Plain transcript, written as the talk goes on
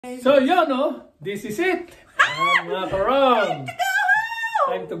So yun, no? This is it. Mga karon.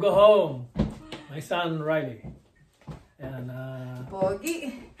 Time to go home. My son Riley. And Pogi.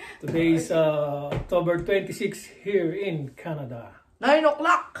 today is October 26 here in Canada. 9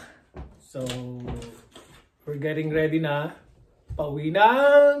 o'clock. So we're getting ready na. Pauwi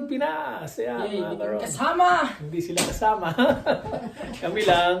ng Pinas. Ayan, mga karon. Kasama. Hindi sila kasama. Kami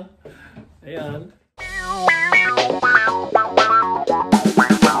lang. Ayan.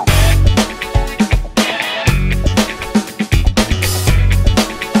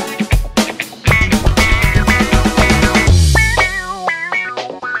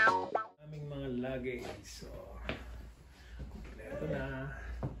 So, kompleto na.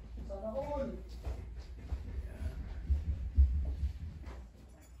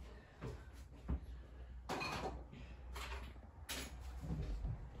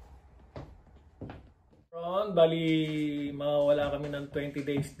 Ron, bali mawala kami ng 20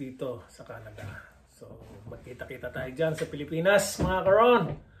 days dito sa Canada. So, magkita-kita tayo dyan sa Pilipinas, mga karon.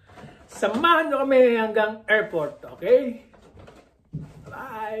 Samahan nyo kami hanggang airport, okay?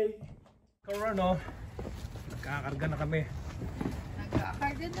 Bye! Karon, no? Nagkakarga na kami.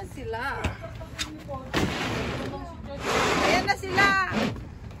 Nagkakarga na sila. Ayan na sila.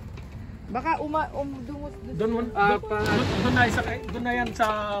 Baka Doon na yan sa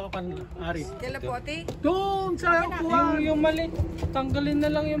Ari. Kala pote? Doon sa upuan. Yung mali, tanggalin na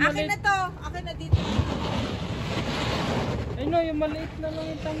lang yung Akin maliit. na to. Akin na dito. Ay no, yung maliit na lang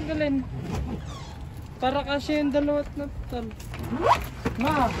yung tanggalin. Para kasi yung dalawat na tal.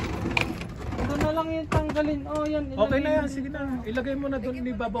 Ma! Ito na lang yung tanggalin. Oh, yan. Okay na yan. Sige na. Ilagay mo na doon.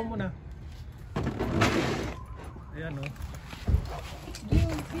 Ibabaw mo na. Ayan, o.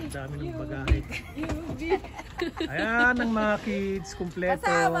 Dami ng bagahe. Ayan ang mga kids. Kumpleto.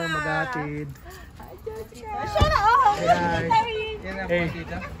 Maghatid. Siya na. Oh, Ayan. Yan ang Hey.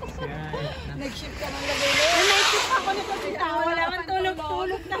 tita. Ayan. nag-ship ka ng lagay na. Nag-ship ako nito. Wala kang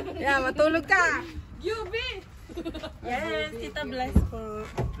tulog-tulog na. Yeah, matulog ka. Yubi! Yes, Tita Bless po.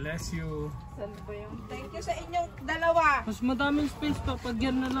 Bless you. Saan ba yung thank you sa inyong dalawa. Mas madaming space pa pag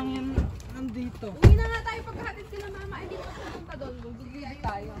yan na lang yan nandito. Uwi na nga tayo pagkahatid sila mama. Hindi pa pupunta doon. Magbibigay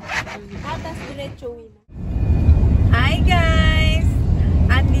tayo. Atas diretso uwi na. Hi guys!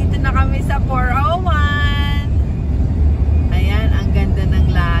 Andito na kami sa 401. Ayan, ang ganda ng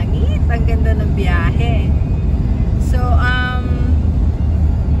langit. Ang ganda ng biyahe. So,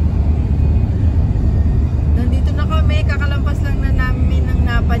 nandito na kami. Kakalampas lang na namin ng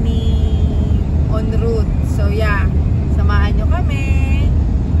Napani en route. So, yeah. Samahan nyo kami.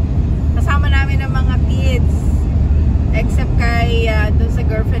 Kasama namin ang mga kids. Except kay dun sa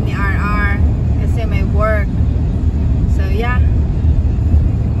girlfriend ni RR. Kasi may work. So, yeah.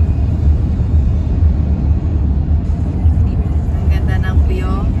 Ang ganda ng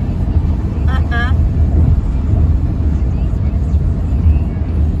view.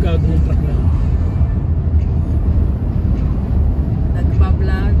 Gagawin truck na.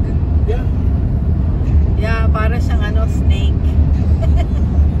 Nagpa-vlog. Yeah. Yeah, para siyang snake.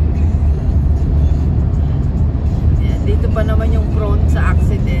 Yeah, dito pa naman yung prone sa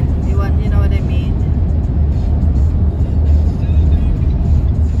accident. You know what I mean?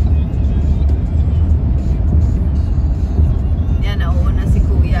 Yan, nauuna si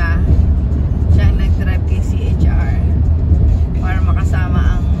Kuya. Siya ang nag-drive kay CHR para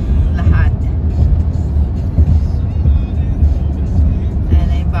makasama ang lahat. And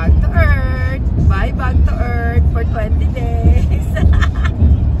I'm back to Earth. Bye, back to Earth for 20 days.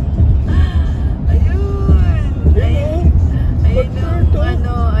 Ayun. Ayun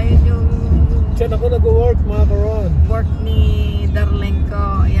yung Diyan ako nag-work, mga karon. work ni darling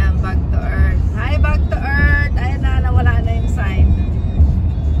ko. Ayan, back to Earth. Hi, back to Earth. Ayan na, nawala na yung sign.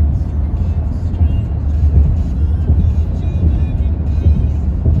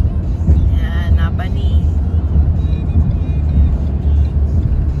 Ayan, Napani.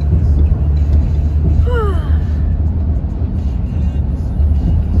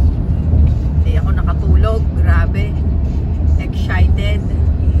 Hindi ako nakatulog. Grabe. Excited.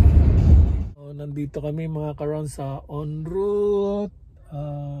 Oh, nandito kami mga karon sa en route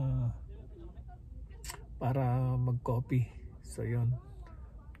para mag-coffee. So yun.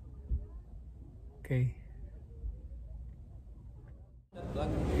 Okay.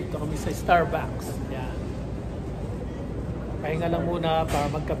 Dito kami sa Starbucks. Yan. Pahinga lang muna para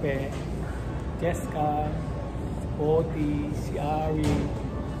magkape. Jessica, Poti, si Ari.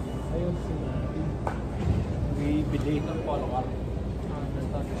 Ayun si Mari. Bibili ng follow-up.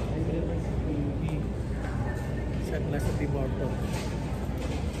 Sa class sa Tim Hortons.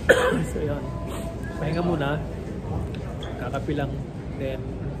 So yun. Pahinga muna. Kakapi lang. Then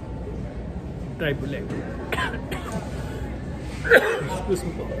drive ulit. Excuse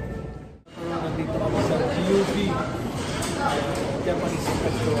me po. Nandito kami sa GUV Japanese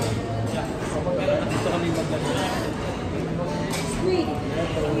restaurant. Nandito kami maglaro.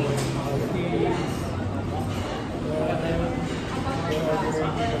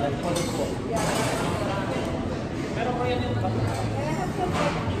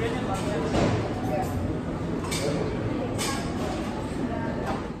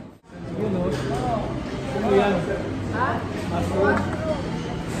 Yun o. Ano yan? Mushroom.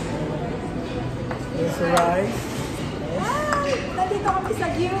 There's a rice. Nandito kami sa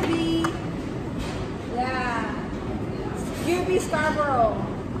QB. Yeah. QB Scarborough.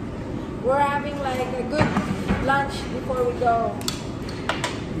 We're having like a good lunch before we go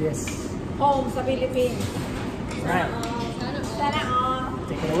Yes. home sa Philippines. Right. Sana all.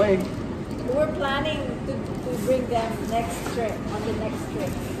 Take it away. We're planning to bring them next trip, on the next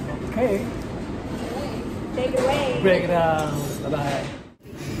trip. Okay. Take it away. Break it down. Bye-bye.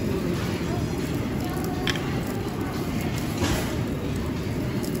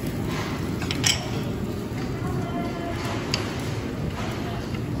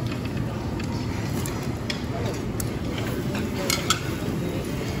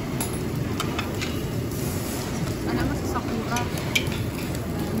 Alam mo sa Sakura,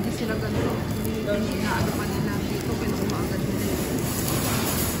 hindi sila ganito. Hindi na ano pa nila dito, kinuha agad nila.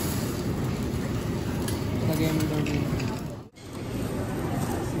 Lagay mo daw dito.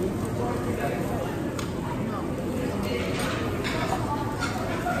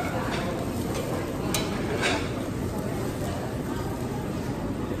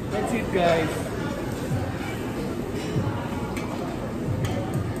 That's it, guys.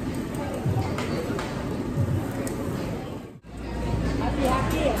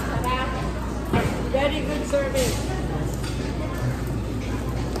 Happy. Sarap. Very good service.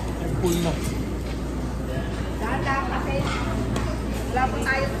 I'm full na. Dahan kasi. Wala po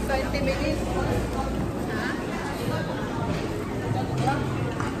tayo sa 20 minutes. Ha?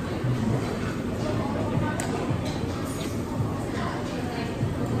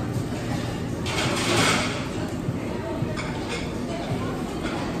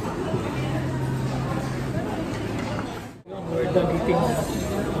 We're done eating.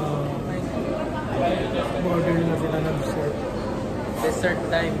 Order na sila ng dessert. Dessert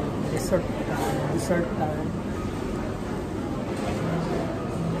time. Dessert time.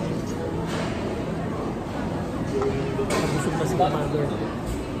 Busog na si Commander.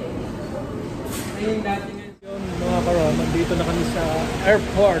 Ayun natin yun. Yun, mga karon, nandito na kami sa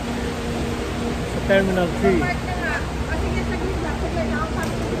airport. Sa Terminal 3. Park na nga. O sige, saglit lang. Saglit lang. Ako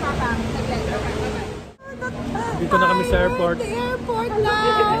sabi si Papa. Saglit. Dito na kami sa airport. The airport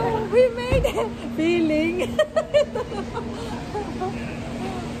now. We made it. Feeling.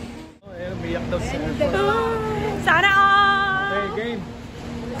 Oh, ayun, umiyak daw sa airport. Sana all. Hey, game.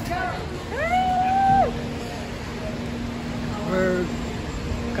 We're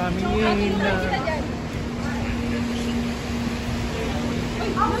coming in.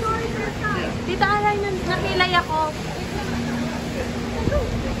 Tita Alay, nakilay ako.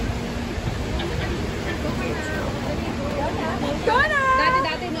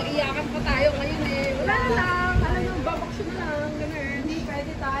 Dati no, iyakan pa tayo ngayon eh. Wala na lang. Ano yung babaksyon na lang. Ganun. Hindi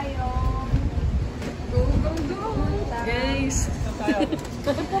pwede tayo. Go, go, go. Guys!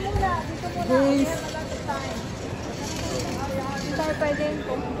 Dito muna. Guys. Hindi tayo pwede.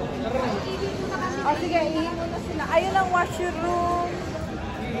 O sige, ihin muna sila. Ayun ang washroom.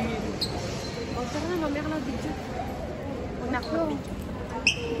 O, tara na, mamaya ka na video. Una ko.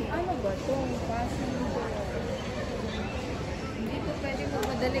 Ano ba ito? Hindi po pwede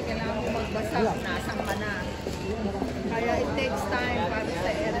magmadali. Kailangan mo magbasa. Nasaan ka na. Kaya it takes time para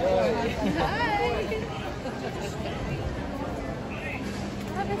sa airport. Hi!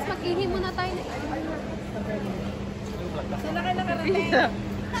 Tapos mag-ihi muna tayo na Sila kayo nakarating.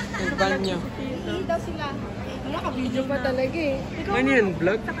 Yung banyo. Ihi daw sila. Wala ka video pa talaga eh. Ano yun?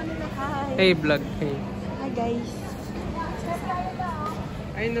 Vlog? Sa kanila. Hi. Hey, vlog. Hey. Hi guys.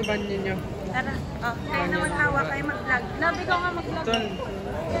 Ayun na banyo nyo. Tara. Oh, kayo na maghawa. Kayo mag-vlog. Nabi ko nga mag-vlog. Ito.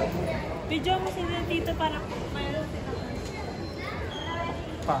 Video mo sila dito para mayroon sila.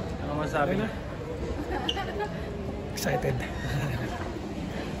 Pa. Ano masabi na? Excited.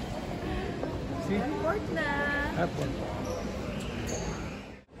 See? Airport na. Airport.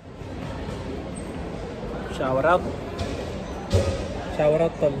 Shower out. Shower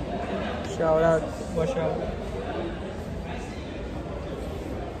out, tol. Shout out. Wash out.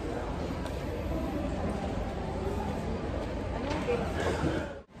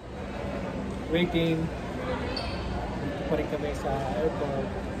 Waiting. Dito pa rin kami sa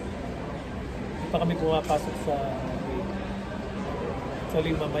airport. pa kami pumapasok sa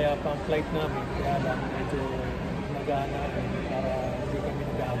actually mamaya pa ang flight namin, kaya lang medyo nag-aana kami para hindi kami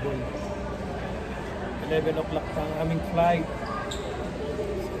nag-aabol. 11 o'clock ang aming flight.